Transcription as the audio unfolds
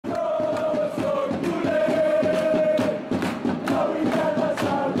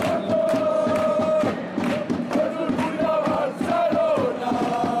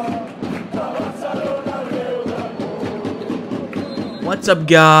What's up,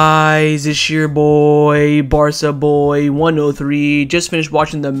 guys? It's your boy, Barca Boy 103. Just finished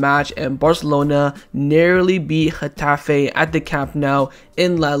watching the match, and Barcelona narrowly beat Getafe at the Camp Nou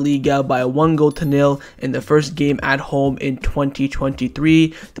in La Liga by 1-0 in the first game at home in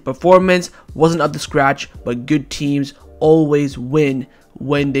 2023. The performance wasn't up to scratch, but good teams always win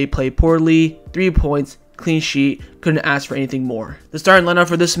when they play poorly. 3 points, clean sheet, couldn't ask for anything more. The starting lineup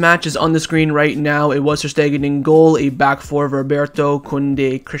for this match is on the screen right now. It was Ter Stegen in goal, a back four of Roberto,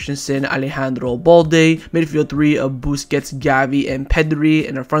 Kounde, Christensen, Alejandro, Balde, midfield three of Busquets, Xavi, and Pedri,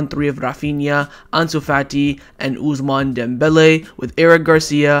 and a front three of Raphinha, Ansu Fati, and Ousmane Dembele, with Eric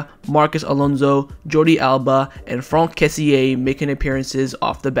Garcia, Marcos Alonso, Jordi Alba, and Kessie making appearances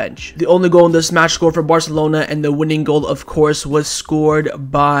off the bench. The only goal in this match scored for Barcelona, and the winning goal, of course, was scored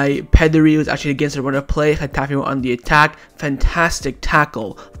by Pedri. It was actually against the run of play. Getafe were on the attack. Fantastic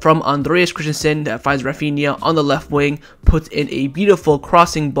tackle from Andreas Christensen that finds Raphinha on the left wing, puts in a beautiful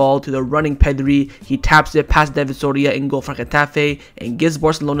crossing ball to the running Pedri. He taps it past David Soria in goal for Getafe and gives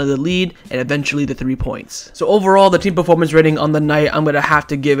Barcelona the lead and eventually the 3 points. So overall, the team performance rating on the night, I'm going to have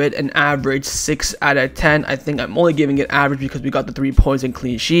to give it an average 6 out of 10. I think I'm only giving it average because we got the 3 points and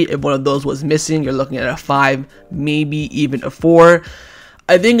clean sheet. If one of those was missing, you're looking at a 5, maybe even a 4.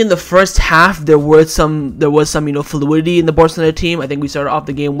 I think in the first half there was some fluidity in the Barcelona team. I think we started off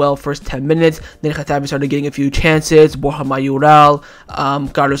the game well, first 10 minutes. Then Getafe started getting a few chances. Borja Mayoral,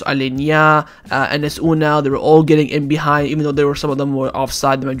 Carlos Alenya, Enes Unal, they were all getting in behind, even though some of them were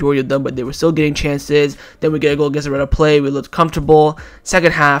offside, the majority of them, but they were still getting chances. Then we get a goal against the run of play. We looked comfortable.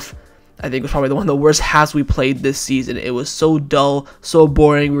 Second half, I think it was probably one of the worst halves we played this season. It was so dull, so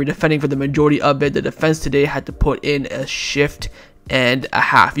boring. We were defending for the majority of it. The defense today had to put in a shift and a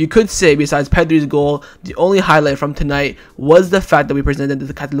half. You could say, besides Pedri's goal, the only highlight from tonight was the fact that we presented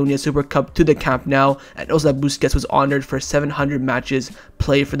the Catalonia Super Cup to the Camp Nou, and also that Busquets was honored for 700 matches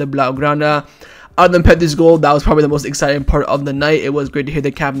played for the blaugrana. Other than Pedri's goal, that was probably the most exciting part of the night. It was great to hear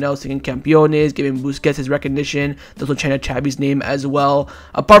the Camp Nou singing Campeones, giving Busquets his recognition, also chanting Xavi's name as well.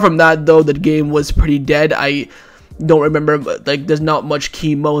 Apart from that, though, the game was pretty dead. I don't remember, but there's not much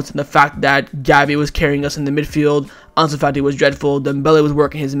key moments in the fact that Xavi was carrying us in the midfield, Ansu Fati was dreadful, Dembele was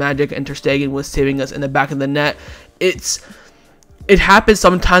working his magic, and Ter Stegen was saving us in the back of the net. It happens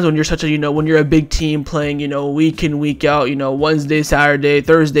sometimes when you're when you're a big team playing, week in, week out, Wednesday, Saturday,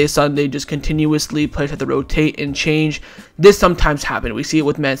 Thursday, Sunday, just continuously players have to rotate and change. This sometimes happens. We see it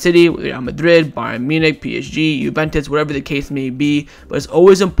with Man City, with Real Madrid, Bayern Munich, PSG, Juventus, whatever the case may be. But it's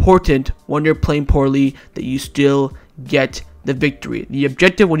always important when you're playing poorly that you still get the victory. The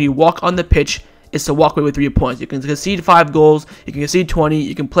objective when you walk on the pitch is to walk away with 3 points. You can concede 5 goals, you can concede 20,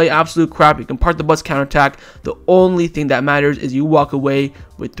 you can play absolute crap, you can park the bus counterattack. The only thing that matters is you walk away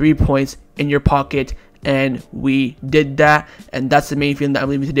with 3 points in your pocket, and we did that, and that's the main feeling that I'm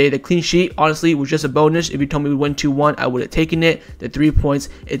leaving today. The clean sheet, honestly, was just a bonus. If you told me we win 2-1, I would have taken it. The 3 points,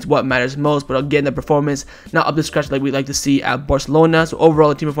 it's what matters most, but again, the performance, not up to scratch like we'd like to see at Barcelona. So overall,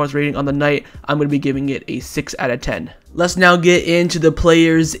 the team performance rating on the night, I'm going to be giving it a 6 out of 10. Let's now get into the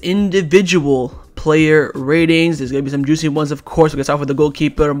players' individual player ratings. There's going to be some juicy ones, of course. We're going to start with the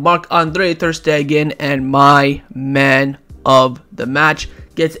goalkeeper, Marc-Andre Ter Stegen, and my man of the match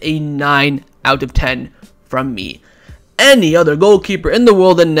gets a 9 out of 10 from me. Any other goalkeeper in the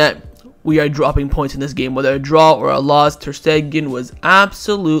world in net, we are dropping points in this game. Whether a draw or a loss, Ter Stegen was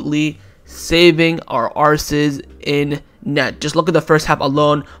absolutely saving our arses in net. Just look at the first half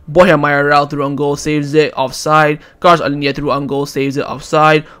alone. Borja Mayoral threw on goal, saves it, offside. Carlos Alenya threw on goal, saves it,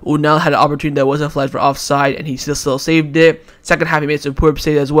 offside. Unal had an opportunity that wasn't flagged for offside, and he still saved it. Second half, he made some poor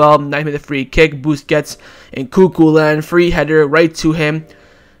save as well. Now he made a free kick. Busquets in Cuckooland, free header right to him.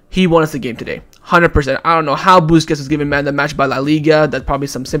 He won us the game today. 100%. I don't know how Busquets was given man of the match by La Liga. That's probably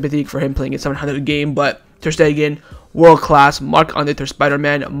some sympathy for him playing a 700 game, but Ter Stegen, world class. Marc-Andre Ter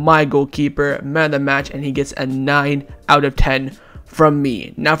Spider-Man, my goalkeeper, man of the match, and he gets a 9 out of 10 from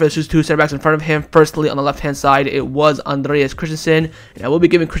me. Now for the two center backs in front of him. Firstly, on the left hand side, it was Andreas Christensen, and I will be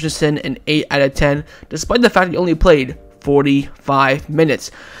giving Christensen an 8 out of 10, despite the fact that he only played 45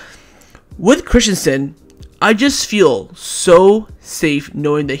 minutes. With Christensen, I just feel so safe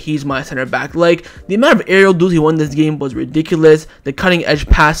knowing that he's my center back. Like, the amount of aerial duels he won this game was ridiculous. The cutting edge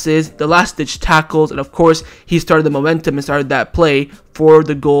passes, the last ditch tackles, and of course, he started the momentum and started that play for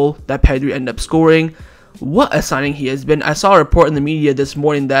the goal that Pedri ended up scoring. What a signing he has been. I saw a report in the media this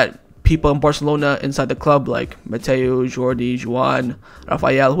morning that people in Barcelona inside the club, like Mateo, Jordi, Juan,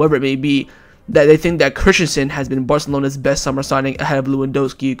 Rafael, whoever it may be, that they think that Christensen has been Barcelona's best summer signing ahead of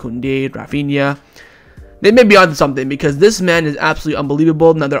Lewandowski, Kounde, Raphinha. they may be onto something, because this man is absolutely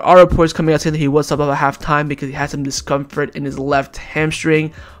unbelievable. Now, there are reports coming out saying that he was subbed off at halftime because he had some discomfort in his left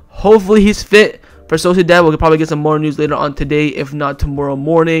hamstring. Hopefully he's fit for Sociedad. We'll probably get some more news later on today, if not tomorrow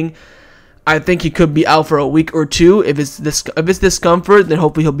morning. I think he could be out for a week or two. If it's discomfort, then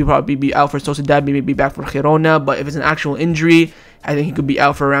hopefully he'll probably be out for Sociedad, maybe be back for Girona. But if it's an actual injury, I think he could be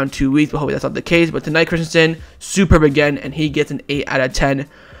out for around 2 weeks, but hopefully that's not the case. But tonight, Christensen, superb again, and he gets an 8 out of 10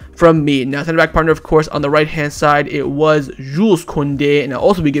 from me. Now, center back partner, of course, on the right-hand side, it was Jules Kounde, and I'll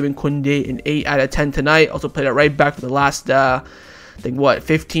also be giving Kounde an 8 out of 10 tonight. Also played at right back for the last, I think,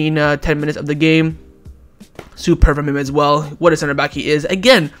 10 minutes of the game. Superb from him as well. What a center back he is.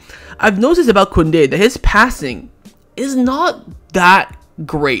 Again, I've noticed about Kounde that his passing is not that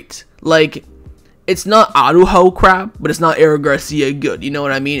great. Like, it's not Araujo crap, but it's not Eric Garcia good. You know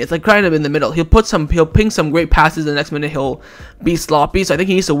what I mean? It's like kind of in the middle. He'll ping some great passes. The next minute he'll be sloppy. So I think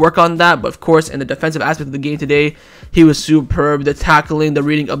he needs to work on that. But of course, in the defensive aspect of the game today, he was superb. The tackling, the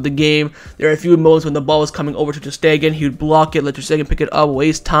reading of the game. There are a few moments when the ball was coming over to Ter Stegen. He would block it, let Ter Stegen pick it up,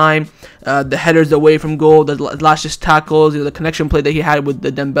 waste time. The headers away from goal, the last just tackles, the connection play that he had with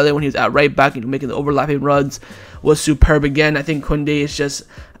the Dembele when he was at right back, making the overlapping runs was superb again. I think Kounde is just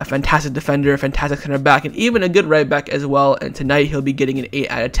a fantastic defender, a fantastic center back, and even a good right back as well. And tonight he'll be getting an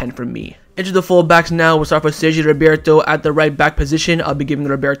 8 out of 10 from me. Into the fullbacks now. We'll start with Sergio Roberto at the right back position. I'll be giving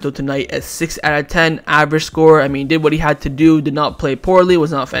Roberto tonight a 6 out of 10. Average score. I mean, did what he had to do. Did not play poorly.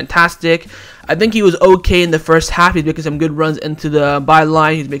 Was not fantastic. I think he was okay in the first half. He's making some good runs into the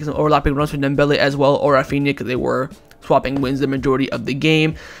byline. He's making some overlapping runs for Dembele as well, or Raphinha, because they were swapping wins the majority of the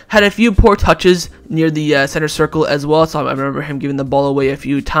game. Had a few poor touches near the center circle as well, so I remember him giving the ball away a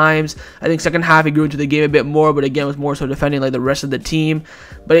few times. I think second half he grew into the game a bit more, but again was more so defending like the rest of the team.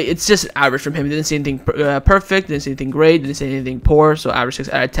 But it's just average from him. He didn't say anything perfect, didn't say anything great, didn't say anything poor, so average 6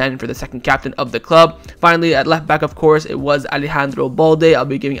 out of 10 for the second captain of the club. Finally, at left back, of course, it was Alejandro Balde. I'll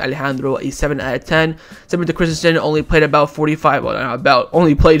be giving Alejandro a 7 out of 10. Similar to Christensen, only played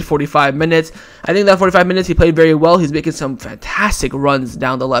only played 45 minutes. I think that 45 minutes he played very well. He's making some fantastic runs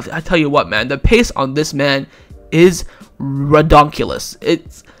down the left. I tell you what, man, the pace on this man is redonkulous.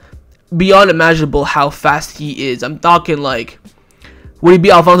 It's beyond imaginable how fast he is. I'm talking like, would he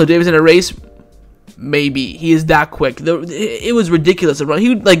beat Alphonso Davies in a race? Maybe. He is that quick. It was ridiculous to run.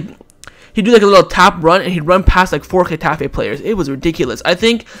 He'd do like a little tap run and he'd run past like 4 Getafe players. It was ridiculous. I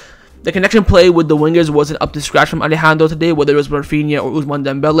think the connection play with the wingers wasn't up to scratch from Alejandro today, whether it was Raphinha or Ousmane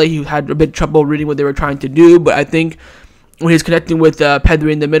Dembele. He had a bit of trouble reading what they were trying to do, but I think when he was connecting with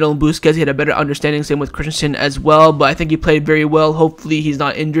Pedri in the middle and Busquets, he had a better understanding, same with Christensen as well, but I think he played very well. Hopefully he's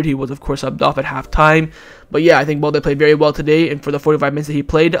not injured. He was, of course, subbed off at halftime. But yeah, I think Balde played very well today, and for the 45 minutes that he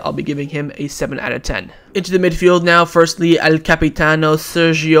played, I'll be giving him a 7 out of 10. Into the midfield now. Firstly, El Capitano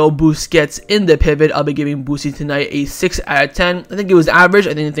Sergio Busquets in the pivot. I'll be giving Busi tonight a 6 out of 10. I think he was average.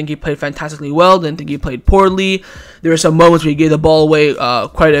 I didn't think he played fantastically well. Didn't think he played poorly. There were some moments where he gave the ball away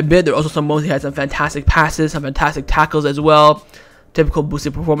quite a bit. There were also some moments he had some fantastic passes, some fantastic tackles as well. Typical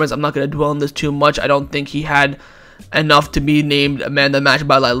Busi performance. I'm not going to dwell on this too much. I don't think he had enough to be named man of the match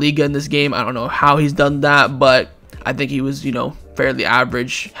by La Liga in this game. I don't know how he's done that, but I think he was, fairly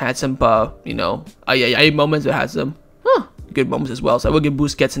average. Had some, moments, but had some good moments as well. So I will give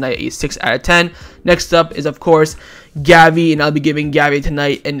Busquets tonight a 6 out of 10. Next up is, of course, Gavi, and I'll be giving Gavi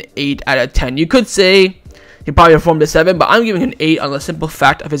tonight an 8 out of 10. You could say he probably performed a 7, but I'm giving him an 8 on the simple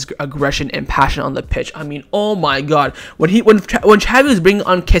fact of his aggression and passion on the pitch. I mean, oh my god. When Xavi was bringing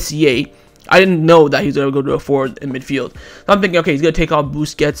on Kessie, I didn't know that he's going to go to a forward in midfield. So I'm thinking, okay, he's going to take off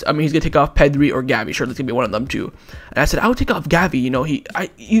Busquets. I mean, he's going to take off Pedri or Gavi. Sure, that's going to be one of them too. And I said, I would take off Gavi.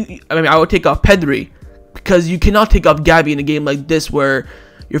 I would take off Pedri, because you cannot take off Gavi in a game like this where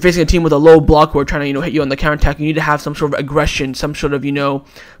you're facing a team with a low block who are trying to, hit you on the counter-attack. You need to have some sort of aggression, some sort of,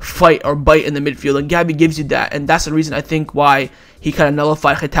 fight or bite in the midfield. And Gavi gives you that. And that's the reason I think why he kind of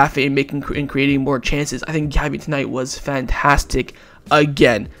nullified Getafe in creating more chances. I think Gavi tonight was fantastic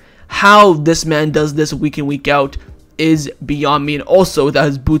again. How this man does this week in, week out is beyond me. And also without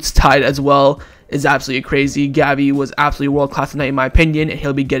his boots tied as well is absolutely crazy. Gavi was absolutely world-class tonight in my opinion, and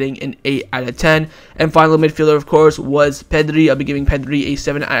he'll be getting an 8 out of 10. And final midfielder, of course, was Pedri. I'll be giving Pedri a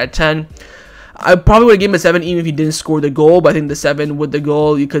 7 out of 10. I probably would have given him a 7 even if he didn't score the goal, but I think the 7 with the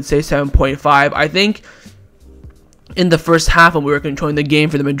goal, you could say 7.5. I think in the first half, when we were controlling the game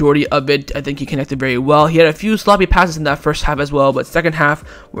for the majority of it, I think he connected very well. He had a few sloppy passes in that first half as well, but second half,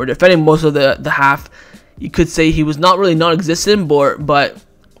 we were defending most of the half. You could say he was not really non-existent, but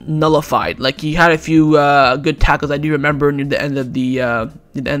nullified. Like, he had a few good tackles I do remember near the end of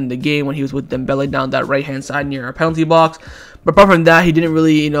the game when he was with Dembele down that right hand side near our penalty box. But apart from that, he didn't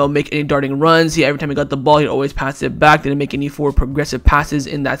really, make any darting runs. Every time he got the ball, he'd always pass it back. Didn't make any forward progressive passes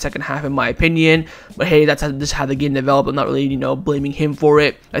in that second half, in my opinion. But hey, that's just how the game developed. I'm not really, blaming him for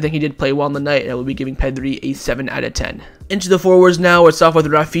it. I think he did play well on the night, and I will be giving Pedri a 7 out of 10. Into the forwards now. It's off with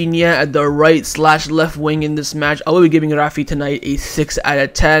Raphinha at the right/left wing in this match. I will be giving Rafi tonight a 6 out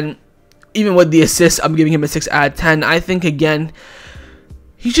of 10. Even with the assist, I'm giving him a 6 out of 10. I think, again,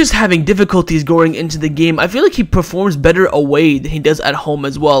 he's just having difficulties going into the game. I feel like he performs better away than he does at home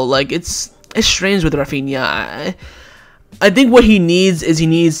as well. Like, it's strange with Raphinha. I think what he needs is he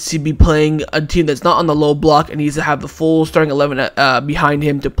needs to be playing a team that's not on the low block, and he needs to have the full starting 11 behind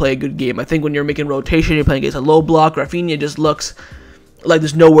him to play a good game. I think when you're making rotation, you're playing against a low block, Raphinha just looks like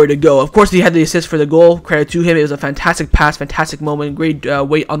there's nowhere to go. Of course, he had the assist for the goal. Credit to him. It was a fantastic pass, fantastic moment, great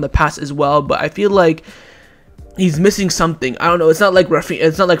weight on the pass as well. But I feel like he's missing something. I don't know. It's not like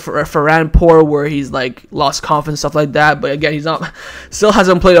Ferran Poor, where he's like lost confidence, stuff like that. But again, he's not, still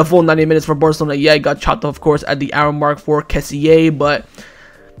hasn't played a full 90 minutes for Barcelona yet. He got chopped off, of course, at the hour mark for Kessie. But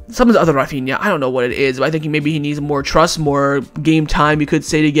some of the other Raphinha, I don't know what it is. But I think maybe he needs more trust, more game time, you could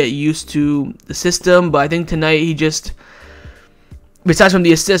say, to get used to the system. But I think tonight he just, besides from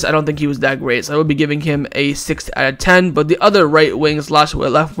the assist, I don't think he was that great. So I would be giving him a 6 out of 10. But the other right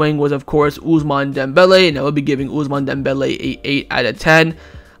wing/left wing was, of course, Ousmane Dembele. And I would be giving Ousmane Dembele a 8 out of 10.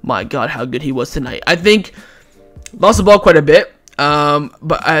 My God, how good he was tonight. I think lost the ball quite a bit.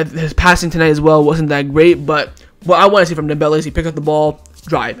 But his passing tonight as well wasn't that great. But what I want to see from Dembele is he picked up the ball,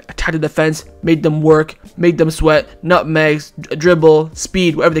 drive, attacked the defense, made them work, made them sweat, nutmegs, dribble,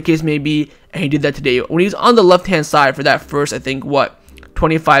 speed, whatever the case may be. And he did that today. When he was on the left-hand side for that first, I think,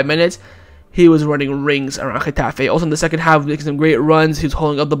 25 minutes, he was running rings around Getafe. Also in the second half, making some great runs. He was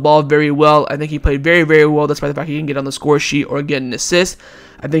holding up the ball very well. I think he played very, very well, despite the fact he didn't get on the score sheet or get an assist.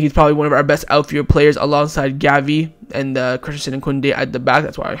 I think he's probably one of our best outfield players alongside Xavi and Christensen and Kounde at the back.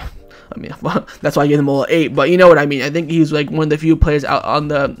 That's why that's why I gave them all an 8. But you know what I mean. I think he's like one of the few players out on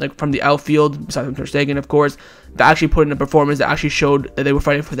the from the outfield, besides from Ter Stegen, of course, that actually put in a performance that actually showed that they were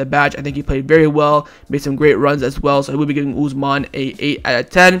fighting for the badge. I think he played very well, made some great runs as well. So I will be giving Ousmane a 8 out of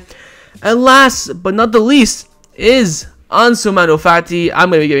 10. And last but not the least is Ansu Fati. I'm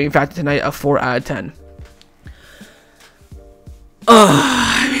going to be giving Fati tonight a 4 out of 10.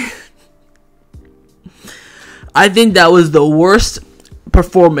 I think that was the worst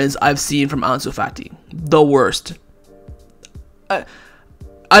performance I've seen from Ansu Fati. The worst. I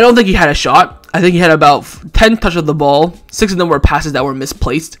don't think he had a shot. I think he had about 10 touches of the ball. 6 of them were passes that were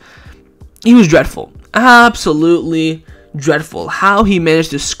misplaced. He was dreadful. Absolutely dreadful. How he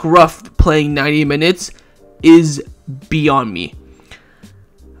managed to scruff playing 90 minutes is beyond me.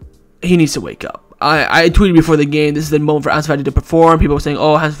 He needs to wake up. I tweeted before the game, this is the moment for Ansu Fati to perform. People were saying,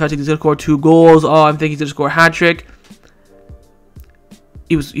 oh, Ansu Fati is going to score 2 goals. Oh, I'm thinking he's going to score a hat-trick.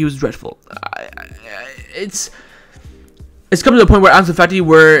 He was dreadful. It's coming to the point where Ansu Fati,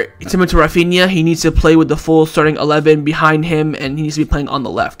 where similar to Raphinha, he needs to play with the full starting 11 behind him, and he needs to be playing on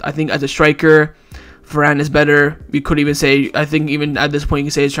the left. I think as a striker, Varane is better. We could even say, I think even at this point, you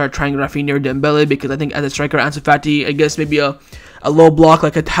can say start trying Raphinha or Dembele, because I think as a striker, Ansu Fati, I guess maybe a low block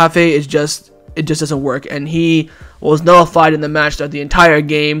like a Getafe is just, it just doesn't work. And he was nullified in the match throughout the entire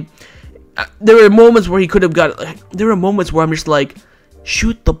game. There were moments where he could have got, there were moments where I'm just like,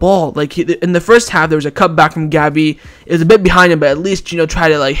 shoot the ball. Like in the first half, there was a cutback from Xavi. It was a bit behind him, but at least, try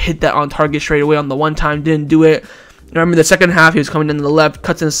to like hit that on target straight away on the one time. Didn't do it. I remember the second half, he was coming in to the left,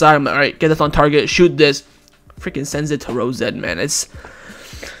 cuts inside. I'm like, all right, get this on target, shoot this. Freaking sends it to Rose, man. It's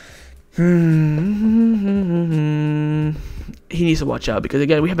he needs to watch out, because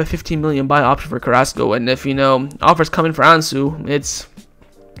again, we have a 15 million buy option for Carrasco, and if offers coming for Ansu, it's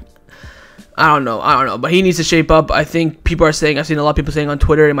I don't know, but he needs to shape up. I think people are saying, I've seen a lot of people saying on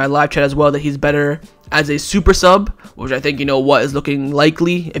Twitter, in my live chat as well, that he's better as a super sub, which I think, what is looking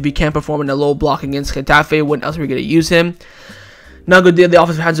likely. If he can't perform in a low block against Getafe, when else are we going to use him? Not good deal in the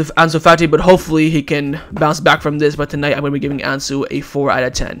office for Ansu Fati, but hopefully he can bounce back from this. But tonight, I'm going to be giving Ansu a 4 out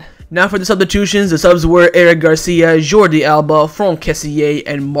of 10. Now for the substitutions, the subs were Eric Garcia, Jordi Alba, Franck Kessie,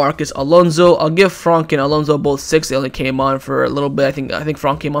 and Marcos Alonso. I'll give Franck and Alonso both 6. They only came on for a little bit. I think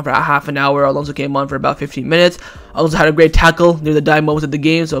Franck came on for a half an hour. Alonso came on for about 15 minutes. Alonso had a great tackle near the dying moments of the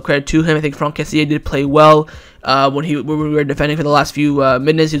game, so credit to him. I think Franck Kessie did play well when we were defending for the last few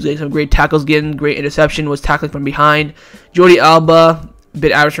minutes. He was getting some great tackles, getting great interception, was tackling from behind. Jordi Alba, a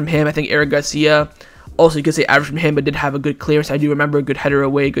bit average from him. I think Eric Garcia Also, you could say average from him, but did have a good clearance. I do remember a good header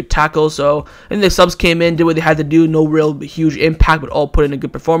away, good tackle. So, and the subs came in, did what they had to do. No real huge impact, but all put in a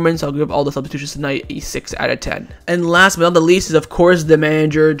good performance. I'll give all the substitutions tonight a 6 out of 10. And last but not the least is, of course, the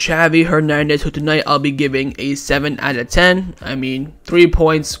manager, Xavi Hernandez, who tonight I'll be giving a 7 out of 10. I mean, 3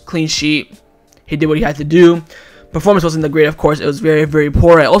 points, clean sheet. He did what he had to do. Performance wasn't that great, of course. It was very, very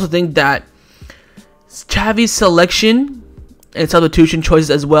poor. I also think that Xavi's selection and substitution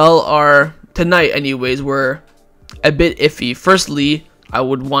choices as well are, tonight anyways, were a bit iffy. Firstly, I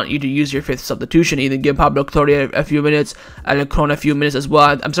would want you to use your 5th substitution, either give Pablo Torre a few minutes, Alecron a few minutes as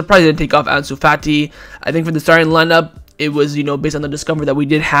well. I'm surprised they didn't take off Ansu Fati. I think for the starting lineup, it was, you know, based on the discovery that we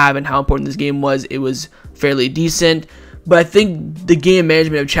did have and how important this game was, it was fairly decent. But I think the game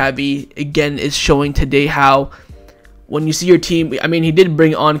management of Xavi, again, is showing today how when you see your team, I mean, he did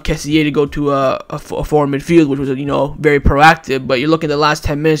bring on Kessie to go to a forward midfield, which was, you know, very proactive. But you're looking at the last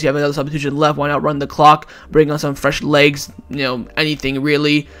 10 minutes, you have another substitution left. Why not run the clock, bring on some fresh legs, you know, anything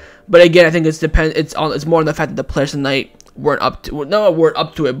really. But again, I think it's more on the fact that the players tonight weren't up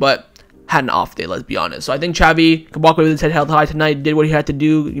to it, but had an off day, let's be honest. So I think Xavi could walk away with his head held high tonight, did what he had to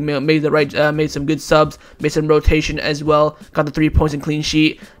do. He made some good subs, made some rotation as well, got the 3 points and clean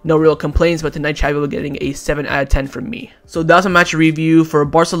sheet. No real complaints, but tonight Xavi will be getting a 7 out of 10 from me. So that's a match review for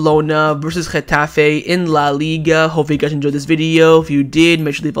Barcelona versus Getafe in La Liga. Hopefully you guys enjoyed this video. If you did,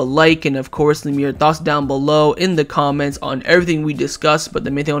 make sure to leave a like, and of course leave me your thoughts down below in the comments on everything we discussed. But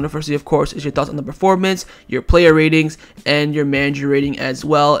the main thing I want to see, of course, is your thoughts on the performance, your player ratings, and your manager rating as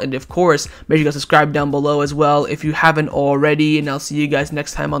well. And of course, make sure you guys subscribe down below as well if you haven't already, and I'll see you guys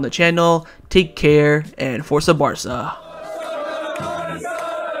next time on the channel. Take care, and Forza Barca.